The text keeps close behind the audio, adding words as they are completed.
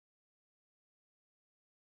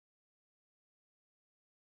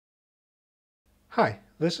Hi,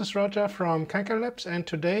 this is Roger from Kanka Labs, and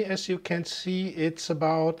today, as you can see, it's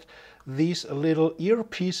about these little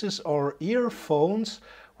earpieces or earphones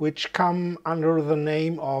which come under the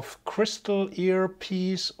name of crystal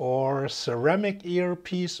earpiece or ceramic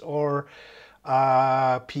earpiece or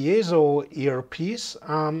piezo earpiece.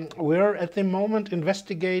 We're at the moment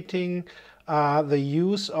investigating the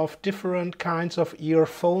use of different kinds of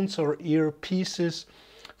earphones or earpieces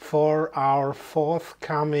for our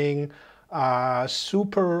forthcoming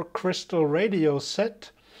super crystal radio set.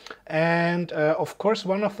 And of course,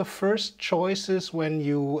 one of the first choices when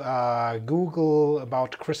you Google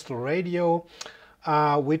about crystal radio,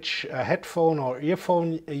 which headphone or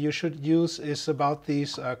earphone you should use, is about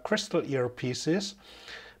these crystal earpieces.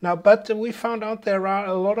 Now, but we found out there are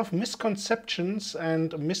a lot of misconceptions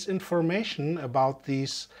and misinformation about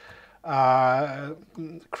these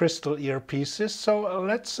crystal earpieces. So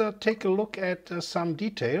let's take a look at some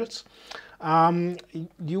details.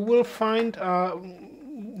 You will find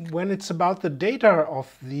when it's about the data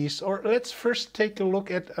of these, or let's first take a look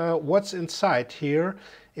at what's inside here,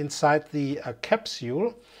 inside the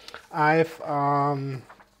capsule. I've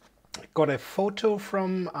got a photo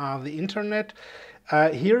from the internet.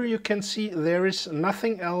 Here you can see there is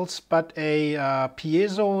nothing else but a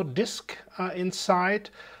piezo disc inside,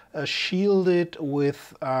 shielded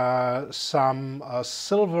with some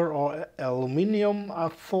silver or aluminium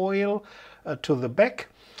foil to the back.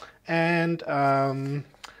 And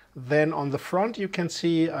then on the front you can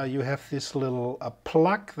see you have this little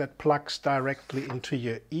plug that plugs directly into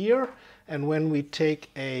your ear. And when we take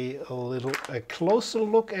a closer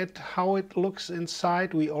look at how it looks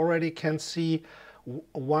inside, we already can see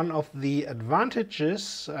one of the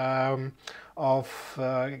advantages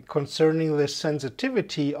concerning the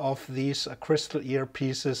sensitivity of these crystal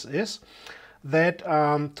earpieces is that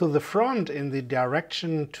to the front, in the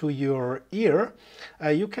direction to your ear,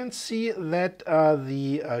 you can see that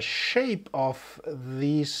the shape of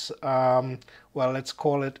these, well, let's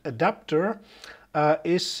call it adapter,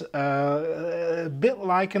 is a bit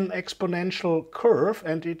like an exponential curve,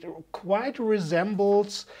 and it quite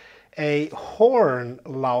resembles a horn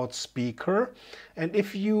loudspeaker. And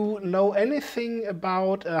if you know anything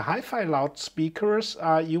about hi-fi loudspeakers,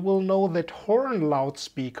 you will know that horn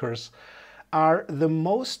loudspeakers are the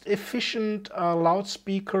most efficient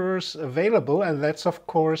loudspeakers available, and that's of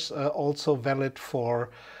course also valid for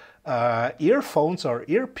earphones or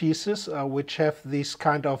earpieces, which have this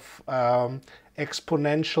kind of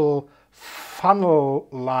exponential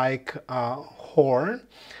funnel-like horn.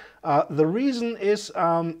 The reason is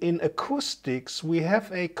in acoustics we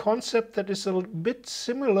have a concept that is a bit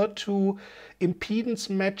similar to impedance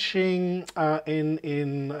matching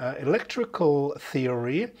in electrical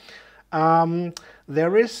theory.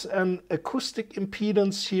 There is an acoustic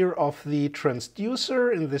impedance here of the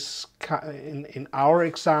transducer. In our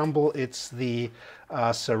example, it's the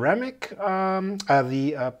ceramic,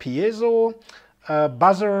 the piezo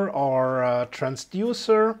buzzer or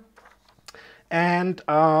transducer. And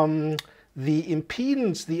the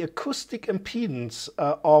impedance, the acoustic impedance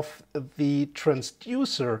of the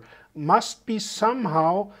transducer must be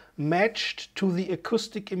somehow matched to the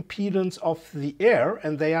acoustic impedance of the air,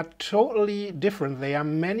 and they are totally different. They are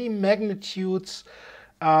many magnitudes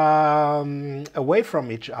away from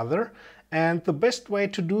each other. And the best way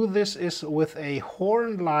to do this is with a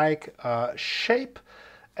horn-like shape,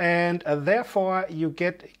 and therefore you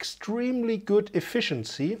get extremely good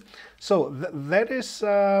efficiency. So that is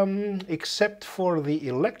except for the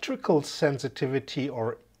electrical sensitivity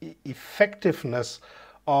or effectiveness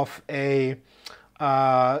of a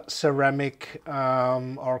ceramic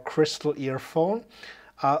or crystal earphone.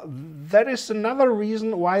 That is another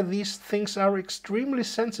reason why these things are extremely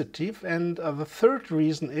sensitive. And the third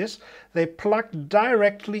reason is they plug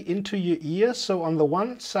directly into your ear. So on the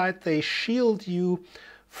one side they shield you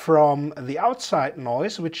from the outside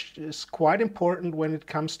noise, which is quite important when it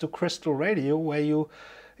comes to crystal radio, where you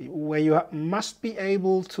must be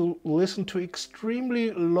able to listen to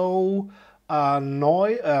extremely low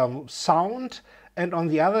sound, and on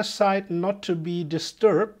the other side not to be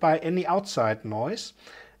disturbed by any outside noise.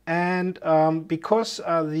 And because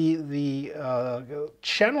the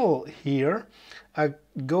channel here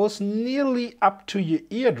goes nearly up to your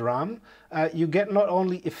eardrum, you get not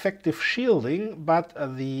only effective shielding, but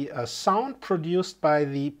the sound produced by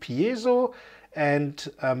the piezo and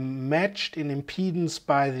matched in impedance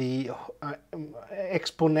by the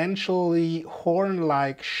exponentially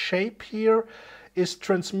horn-like shape here is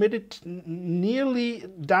transmitted nearly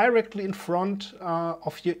directly in front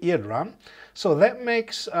of your eardrum. So that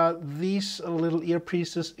makes these little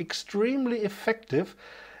earpieces extremely effective.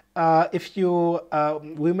 if you,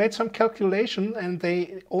 we made some calculation and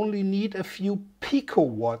they only need a few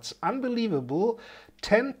picowatts, unbelievable,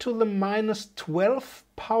 10 to the minus 12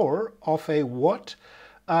 power of a watt,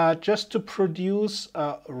 just to produce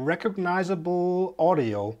recognizable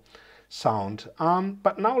audio sound.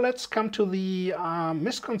 But now let's come to the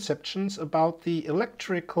misconceptions about the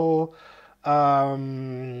electrical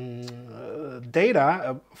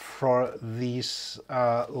data for these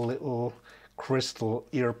little crystal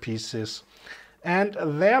earpieces. And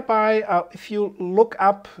thereby, if you look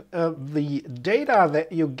up the data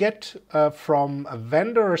that you get from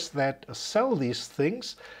vendors that sell these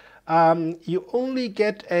things, you only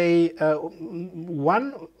get a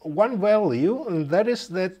one value, and that is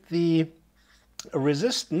that the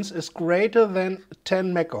resistance is greater than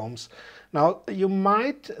 10 megohms. Now you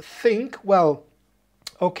might think, well,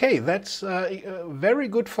 okay, that's very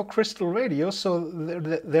good for crystal radio, so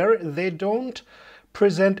they don't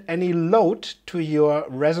present any load to your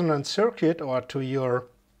resonance circuit or to your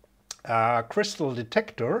crystal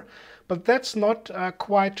detector, but that's not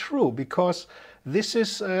quite true, because this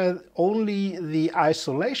is only the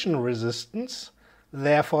isolation resistance,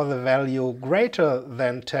 therefore the value greater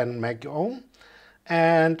than 10 megohm,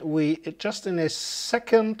 and we just in a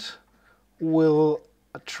second will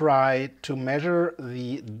try to measure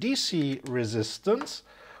the DC resistance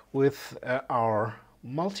with our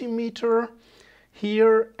multimeter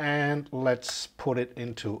here, and let's put it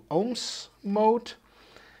into ohms mode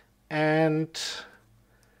and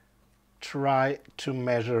try to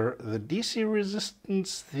measure the DC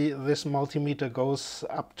resistance. This multimeter goes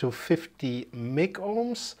up to 50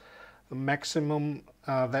 megohms, the maximum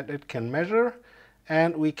that it can measure,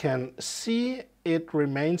 and we can see it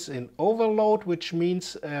remains in overload, which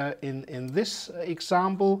means in this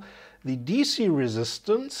example the DC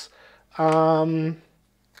resistance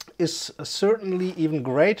is certainly even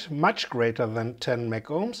much greater than 10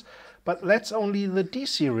 megohms, but that's only the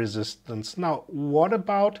DC resistance. Now, what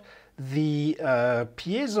about the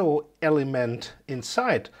piezo element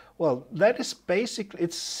inside? Well, that is basically,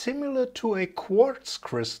 it's similar to a quartz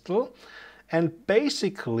crystal, and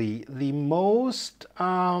basically the most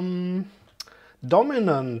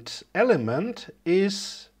dominant element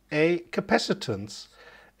is a capacitance,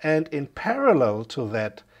 and in parallel to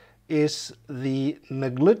that is the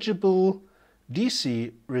negligible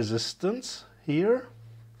DC resistance here.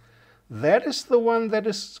 That is the one that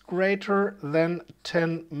is greater than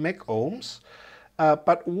 10 megohms.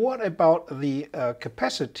 But what about the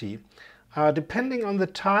capacity? Depending on the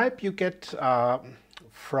type, you get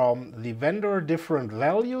from the vendor different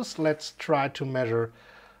values. Let's try to measure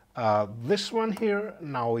this one here.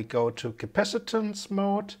 Now we go to capacitance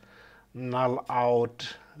mode, null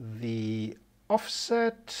out the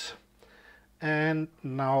offset, and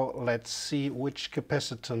now let's see which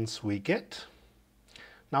capacitance we get.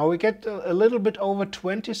 Now we get a little bit over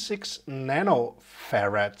 26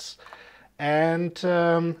 nanofarads, and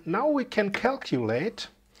now we can calculate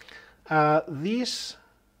these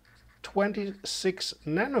 26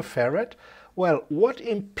 nanofarad. Well, what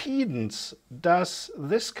impedance does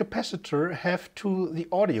this capacitor have to the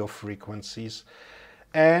audio frequencies?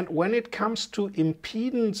 And when it comes to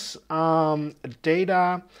impedance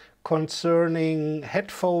data concerning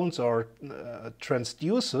headphones or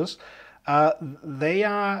transducers, they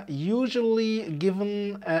are usually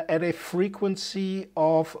given at a frequency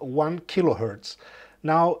of 1 kilohertz.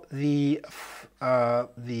 Now, the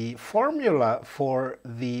formula for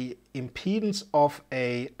the impedance of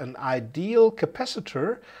an ideal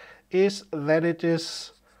capacitor is that it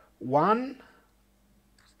is 1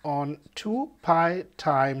 on 2 pi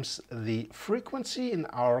times the frequency. In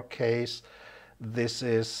our case, this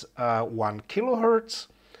is 1 kilohertz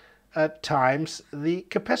times the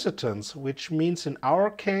capacitance, which means in our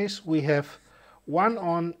case we have 1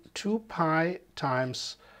 on 2 pi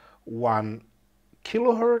times 1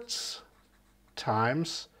 kilohertz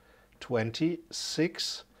times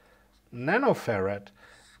 26 nanofarad.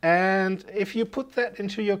 And if you put that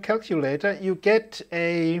into your calculator, you get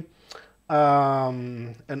an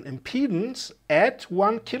impedance at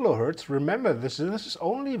 1 kilohertz. Remember, this is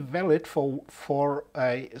only valid for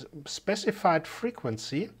a specified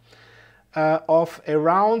frequency of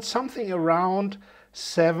something around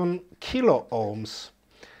 7 kilo ohms.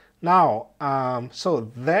 Now,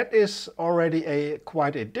 so that is already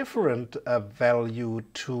quite a different value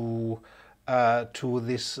to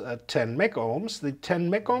this 10 megohms. The 10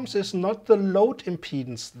 megohms is not the load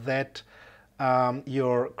impedance that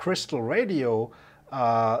your crystal radio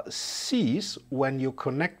sees when you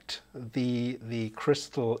connect the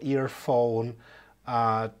crystal earphone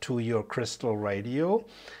to your crystal radio.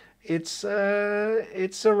 it's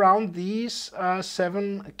around these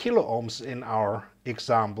 7 kilo ohms in our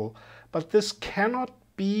example. But this cannot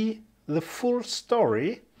be the full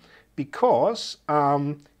story, because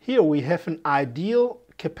here we have an ideal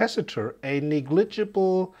capacitor, a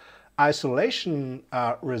negligible isolation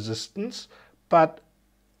resistance, but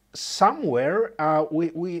somewhere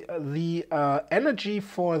the energy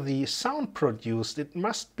for the sound produced, there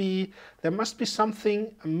must be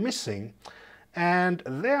something missing. And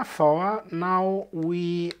therefore now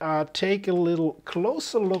we take a little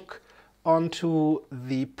closer look onto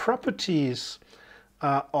the properties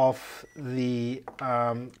of the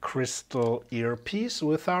crystal earpiece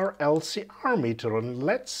with our LCR meter, and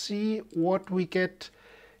let's see what we get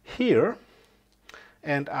here.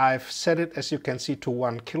 And I've set it, as you can see, to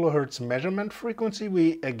 1 kilohertz measurement frequency.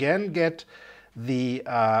 We again get the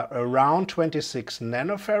around 26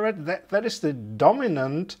 nanofarad. That is the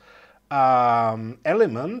dominant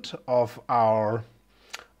element of our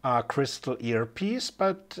crystal earpiece.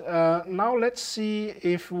 But now let's see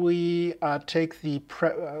if we take the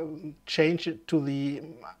change it to the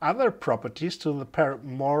other properties, to the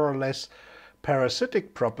more or less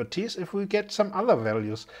parasitic properties, if we get some other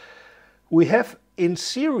values. We have in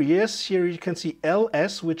series, here you can see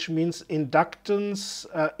LS, which means inductance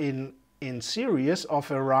in series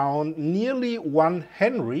of around nearly 1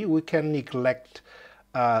 Henry. We can neglect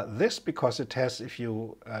this because it has, if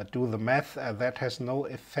you do the math, that has no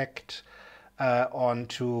effect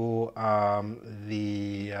onto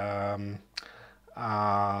the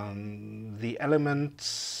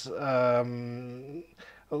elements.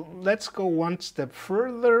 Let's go one step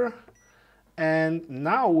further. And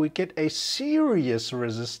now we get a series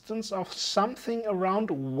resistance of something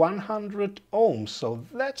around 100 ohms. So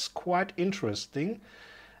that's quite interesting.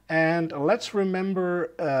 And let's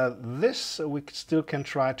remember this. We still can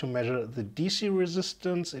try to measure the DC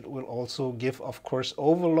resistance. It will also give, of course,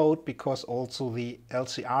 overload, because also the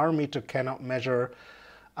LCR meter cannot measure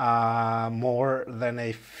more than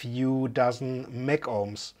a few dozen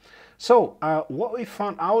megohms. So what we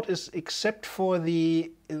found out is, except for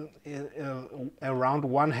the around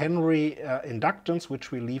 1 Henry inductance,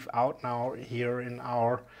 which we leave out now here in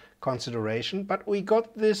our consideration, but we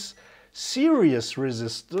got this series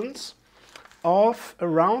resistance of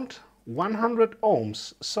around 100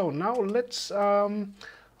 ohms. So now let's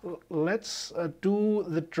do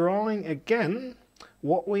the drawing again.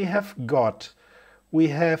 What we have got, we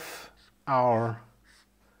have our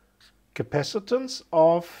capacitance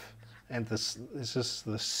of, and this is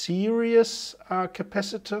the series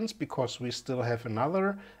capacitance, because we still have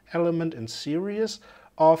another element in series,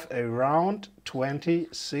 of around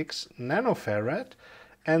 26 nanofarad.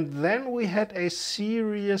 And then we had a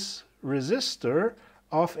series resistor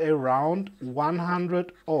of around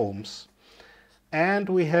 100 ohms. And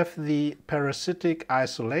we have the parasitic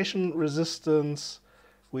isolation resistance,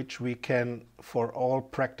 which we can, for all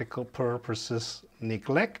practical purposes,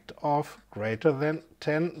 neglect, of greater than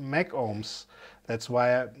 10 megohms. That's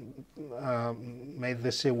why I made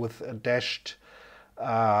this here with dashed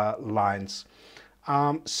lines.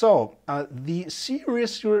 The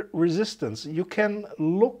series resistance, you can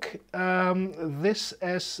look this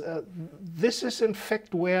as, this is in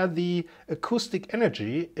fact where the acoustic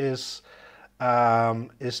energy is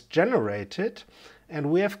generated. And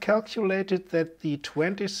we have calculated that the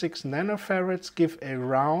 26 nanofarads give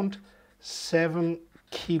around 7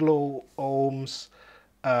 kilo ohms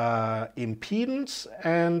impedance,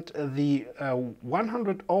 and the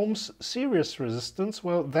 100 ohms series resistance,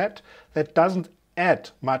 well, that doesn't add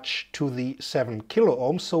much to the 7 kilo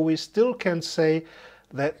ohms, so we still can say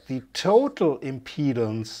that the total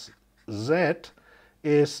impedance Z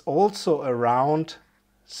is also around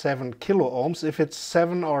 7 kilo ohms. If it's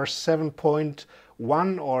 7 or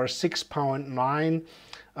 7.1 or 6.9,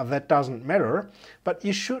 that doesn't matter. But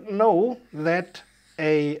you should know that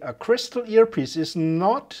a crystal earpiece is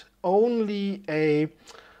not only a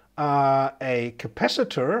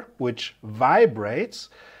capacitor which vibrates,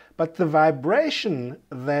 but the vibration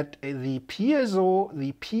that the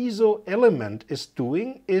piezo element is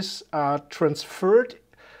doing is transferred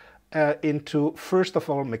into, first of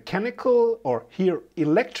all, mechanical, or here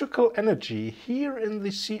electrical energy. Here in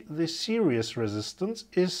the series resistance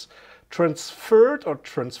is transferred or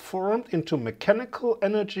transformed into mechanical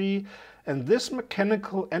energy, and this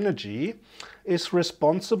mechanical energy is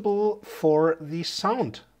responsible for the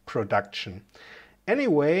sound production.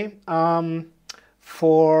 Anyway,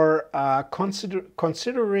 for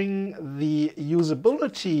considering the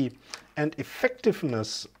usability and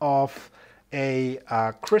effectiveness of a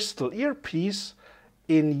crystal earpiece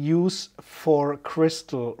in use for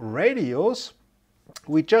crystal radios,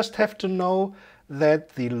 We just have to know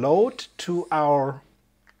that the load to our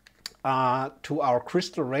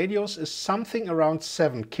crystal radios is something around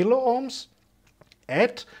 7 kilo ohms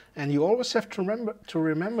at, and you always have to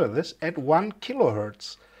remember this, at 1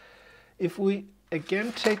 kilohertz. If we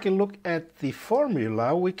again take a look at the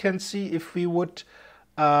formula, we can see if we would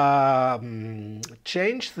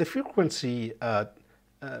change the frequency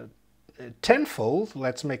tenfold,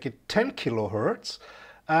 let's make it 10 kilohertz,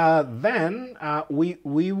 then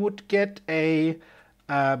we would get a,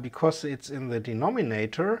 because it's in the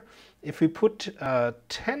denominator, if we put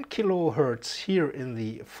 10 kilohertz here in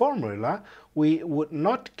the formula, we would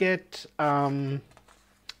not get,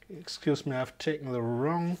 excuse me, I've taken the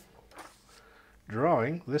wrong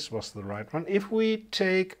drawing, this was the right one. If we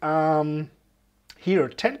take here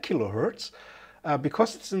 10 kilohertz,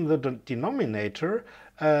 because it's in the denominator,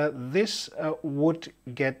 this would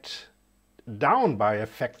get down by a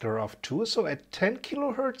factor of 2. So at 10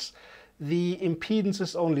 kilohertz, the impedance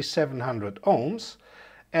is only 700 ohms.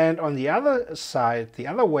 And on the other side, the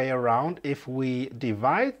other way around, if we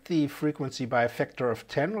divide the frequency by a factor of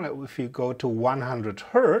 10, if you go to 100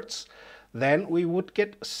 hertz, then we would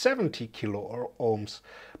get 70 kilo ohms.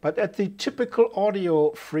 But at the typical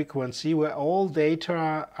audio frequency, where all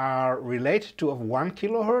data are related to of 1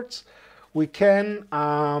 kilohertz, we can,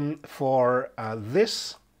 for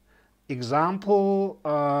this example,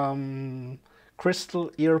 crystal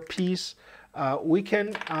earpiece, we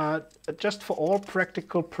can just for all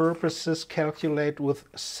practical purposes calculate with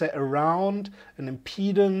around an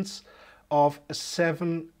impedance of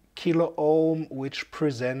 7 kilo ohm, which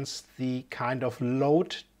presents the kind of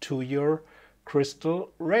load to your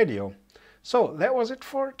crystal radio. So that was it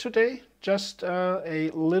for today. Just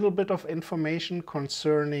a little bit of information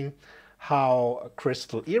concerning how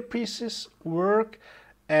crystal earpieces work.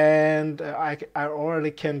 And I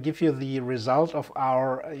already can give you the result of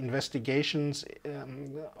our investigations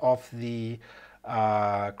of the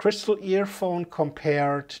crystal earphone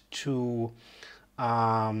compared to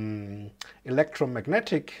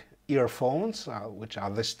electromagnetic earphones, which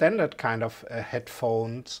are the standard kind of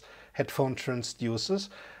headphone transducers.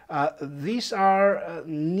 These are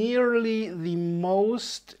nearly the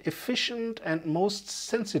most efficient and most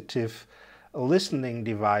sensitive listening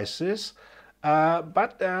devices.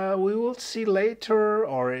 But we will see later,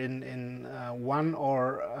 or in one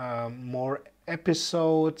or more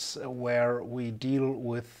episodes, where we deal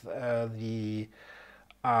with the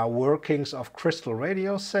workings of crystal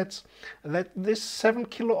radio sets, that this 7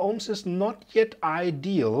 kilo ohms is not yet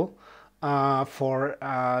ideal for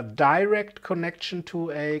direct connection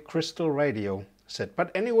to a crystal radio set.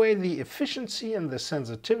 But anyway, the efficiency and the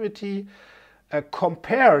sensitivity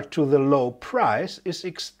compared to the low price is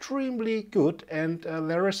extremely good, and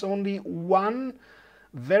there is only one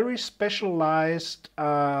very specialized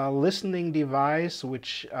listening device,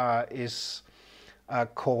 which is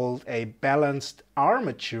called a balanced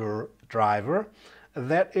armature driver,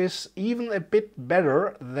 that is even a bit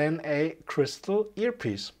better than a crystal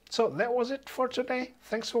earpiece. So that was it for today.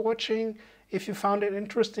 Thanks for watching. If you found it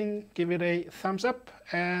interesting, give it a thumbs up,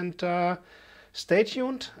 and stay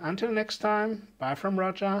tuned. Until next time, bye from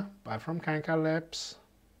Roger, bye from Kanka Labs.